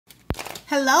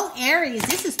Hello, Aries.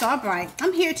 This is Starbright.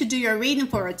 I'm here to do your reading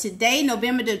for today,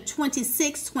 November the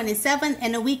 26th, 27th,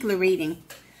 and a weekly reading.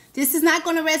 This is not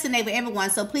going to resonate with everyone,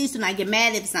 so please do not get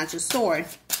mad if it's not your sword.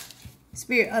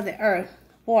 Spirit of the earth,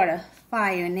 water,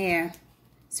 fire, and air.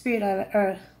 Spirit of the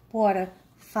earth, water,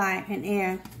 fire, and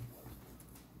air.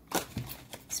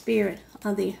 Spirit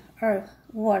of the earth,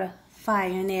 water,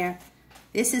 fire, and air.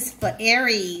 This is for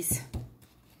Aries.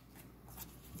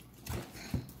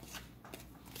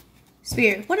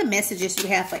 Spirit, what are messages you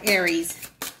have for Aries?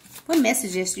 What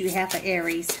messages do you have for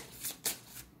Aries?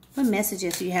 What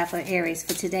messages do you have for Aries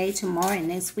for today, tomorrow, and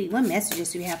next week? What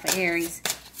messages do you have for Aries?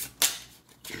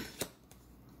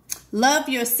 Love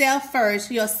yourself first.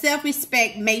 Your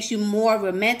self-respect makes you more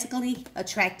romantically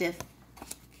attractive.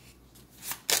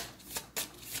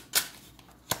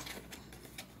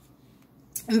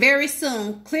 And very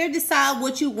soon, clearly decide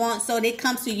what you want so it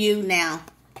comes to you now.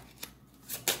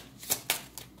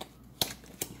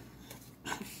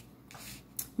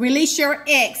 Release your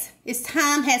ex. It's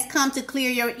time has come to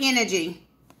clear your energy.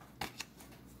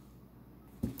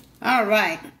 All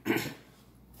right.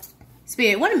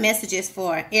 Spirit, what are messages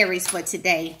for Aries for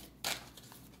today?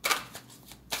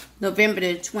 November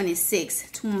the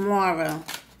 26th, tomorrow.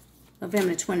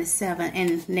 November the 27th,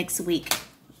 and next week,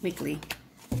 weekly.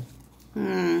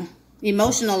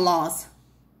 Emotional loss.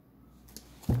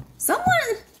 Someone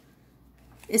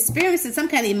experiencing some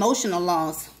kind of emotional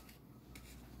loss.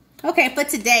 Okay, for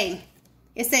today,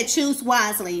 it said choose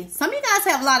wisely. Some of you guys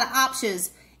have a lot of options,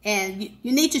 and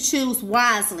you need to choose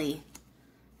wisely.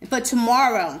 And for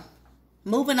tomorrow,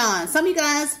 moving on. Some of you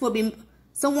guys will be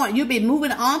you'll be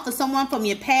moving on for someone from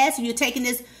your past. You're taking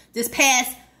this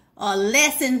past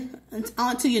lesson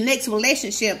on to your next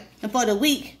relationship. And for the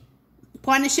week,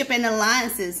 partnership and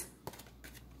alliances.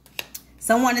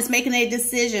 Someone is making a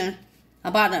decision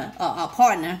about a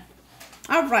partner.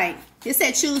 All right. It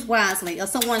said choose wisely, or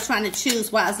someone trying to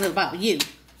choose wisely about you.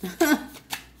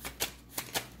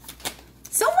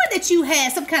 Someone that you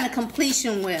had some kind of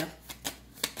completion with.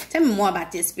 Tell me more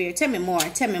about this, Spirit. Tell me more.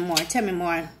 Tell me more. Tell me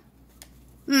more.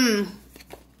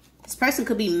 This person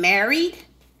could be married.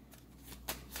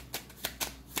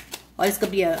 Or this could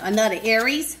be another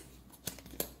Aries.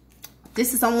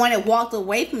 This is someone that walked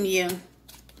away from you.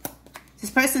 This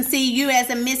person see you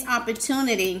as a missed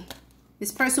opportunity.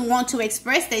 This person wants to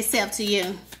express themselves to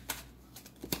you.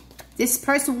 This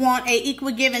person wants an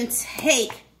equal give and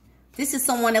take. This is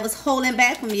someone that was holding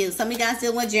back from you. Some of you guys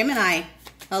deal with Gemini,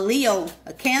 a Leo,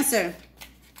 a Cancer.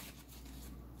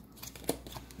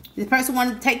 This person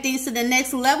wants to take things to the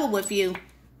next level with you.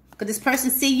 Because this person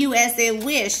see you as their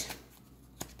wish.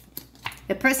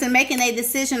 The person making a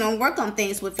decision on work on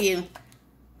things with you.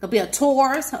 Could be a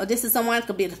Taurus, or this is someone,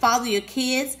 could be the father of your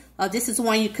kids, or this is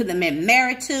one you could have been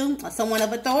married to, or someone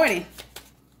of authority.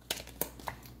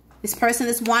 This person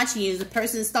is watching you. The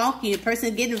person is stalking you. The person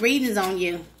is getting readings on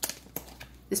you.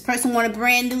 This person wants a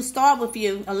brand new start with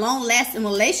you, a long-lasting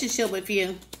relationship with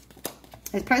you.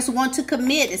 This person wants to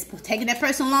commit. It's taking that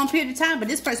person a long period of time, but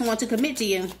this person wants to commit to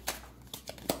you.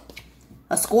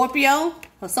 A Scorpio,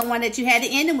 or someone that you had to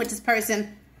end in with this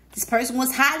person. This person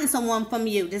was hiding someone from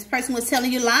you. This person was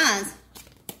telling you lies.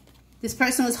 This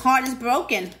person's heart is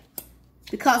broken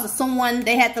because of someone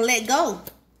they had to let go.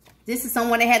 This is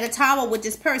someone that had a tower with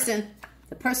this person.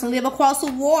 The person lived across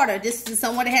the water. This is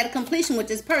someone that had a completion with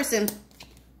this person.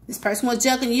 This person was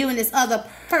juggling you and this other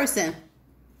person.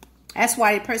 That's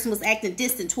why the person was acting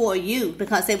distant toward you,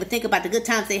 because they would think about the good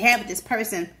times they had with this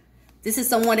person. This is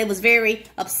someone that was very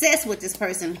obsessed with this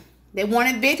person. They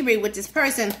wanted victory with this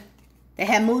person. They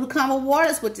had moved to calmer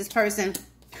waters with this person.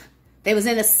 They was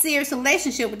in a serious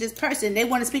relationship with this person. They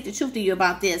want to speak the truth to you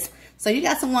about this. So you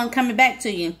got someone coming back to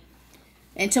you.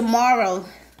 And tomorrow,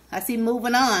 I see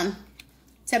moving on.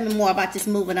 Tell me more about this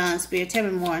moving on, Spirit. Tell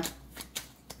me more.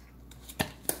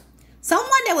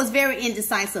 Someone that was very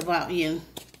indecisive about you.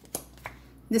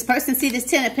 This person see this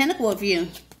Ten of Pentacles of you.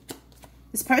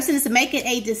 This person is making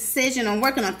a decision on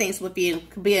working on things with you.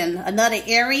 Could be another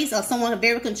Aries, or someone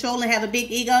very controlling, have a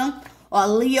big ego. Or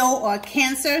Leo, or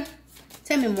Cancer.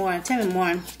 Tell me more. Tell me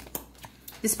more.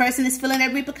 This person is feeling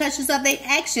the repercussions of their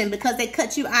action because they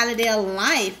cut you out of their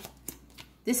life.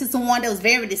 This is someone that was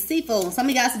very deceitful. Some of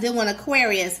you guys are dealing with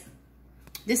Aquarius.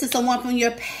 This is someone from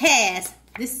your past.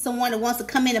 This is someone that wants to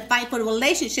come in and fight for the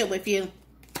relationship with you.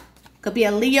 Could be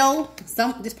a Leo.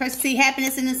 This person see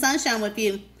happiness in the sunshine with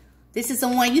you. This is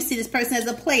someone you see this person as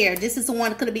a player. This is someone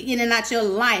that could be in and out your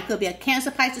life. Could be a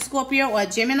Cancer, Pisces, Scorpio, or a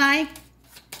Gemini.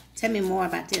 Tell me more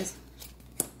about this.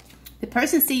 The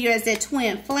person see you as their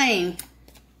twin flame.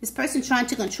 This person trying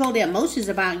to control their emotions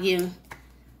about you.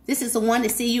 This is the one to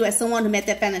see you as someone who met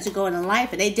that financial goal in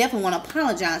life, and they definitely want to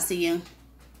apologize to you.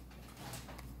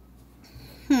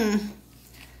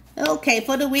 Okay,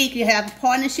 for the week, you have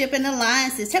partnership and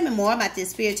alliances. Tell me more about this,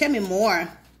 Spirit. Tell me more.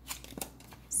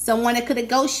 Someone that could have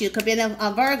ghosted you. Could be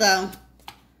a Virgo.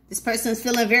 This person is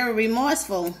feeling very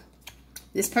remorseful.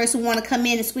 This person want to come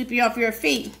in and sweep you off your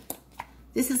feet.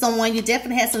 This is someone you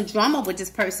definitely had some drama with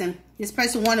this person. This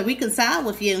person want to reconcile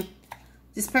with you.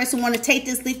 This person want to take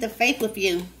this leap of faith with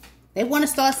you. They want to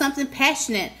start something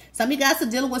passionate. Some of you guys are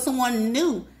dealing with someone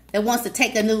new that wants to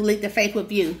take a new leap of faith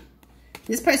with you.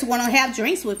 This person want to have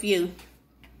drinks with you.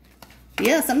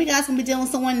 Yeah, some of you guys going to be dealing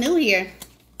with someone new here.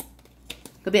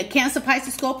 Could be a Cancer,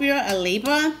 Pisces, Scorpio, a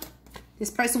Libra. This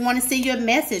person want to send you a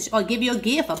message or give you a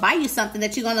gift or buy you something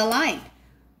that you're going to like.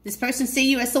 This person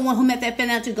see you as someone who met that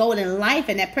financial goal in life,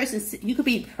 and that person, you could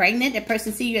be pregnant. That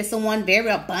person see you as someone very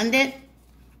abundant.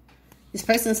 This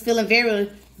person is feeling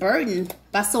very burdened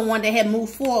by someone they had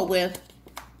moved forward with.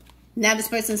 Now this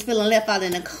person is feeling left out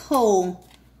in the cold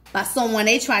by someone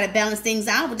they try to balance things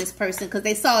out with this person because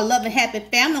they saw a loving, happy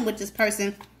family with this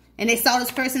person, and they saw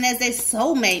this person as their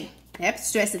soulmate. That's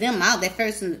stressing them out. That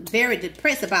person is very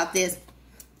depressed about this.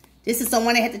 This is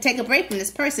someone that had to take a break from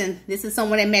this person. This is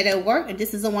someone they met at work, and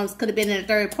this is someone who could have been in a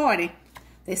third party.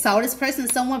 They saw this person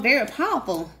as someone very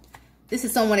powerful. This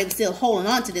is someone that was still holding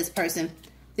on to this person.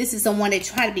 This is someone they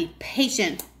try to be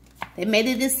patient. They made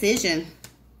a decision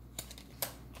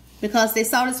because they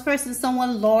saw this person as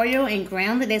someone loyal and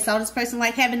grounded. They saw this person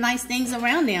like having nice things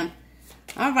around them.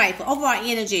 All right, for overall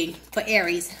energy for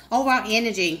Aries. Overall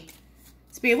energy.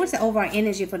 Spirit, what's the overall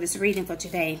energy for this reading for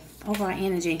today? Overall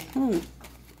energy.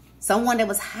 Someone that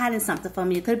was hiding something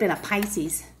from you. It could have been a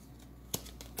Pisces.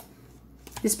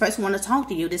 This person want to talk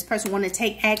to you. This person want to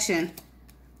take action.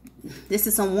 This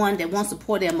is someone that wants to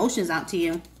pour their emotions out to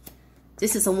you.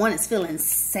 This is someone that's feeling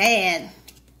sad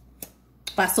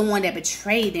by someone that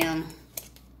betrayed them.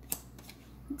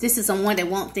 This is someone that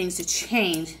wants things to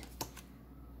change.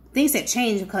 Things that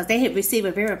change because they had received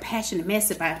a very passionate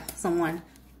message by someone.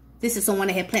 This is someone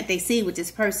that had planted their seed with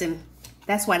this person.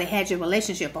 That's why they had your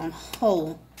relationship on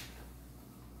hold.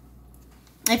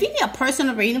 If you need a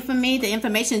personal reading from me, the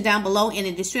information is down below in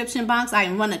the description box. I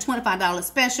am running a $25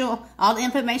 special. All the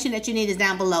information that you need is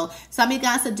down below. Some of you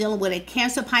guys are dealing with a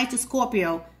Cancer, Pisces,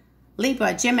 Scorpio,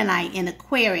 Libra, Gemini, and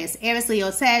Aquarius, Aries, Leo,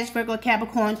 Sag, Virgo,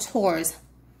 Capricorn, Taurus.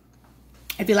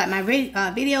 If you like my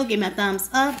video, give me a thumbs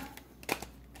up.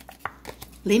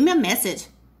 Leave me a message.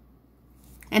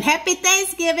 And happy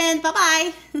Thanksgiving.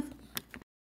 Bye-bye.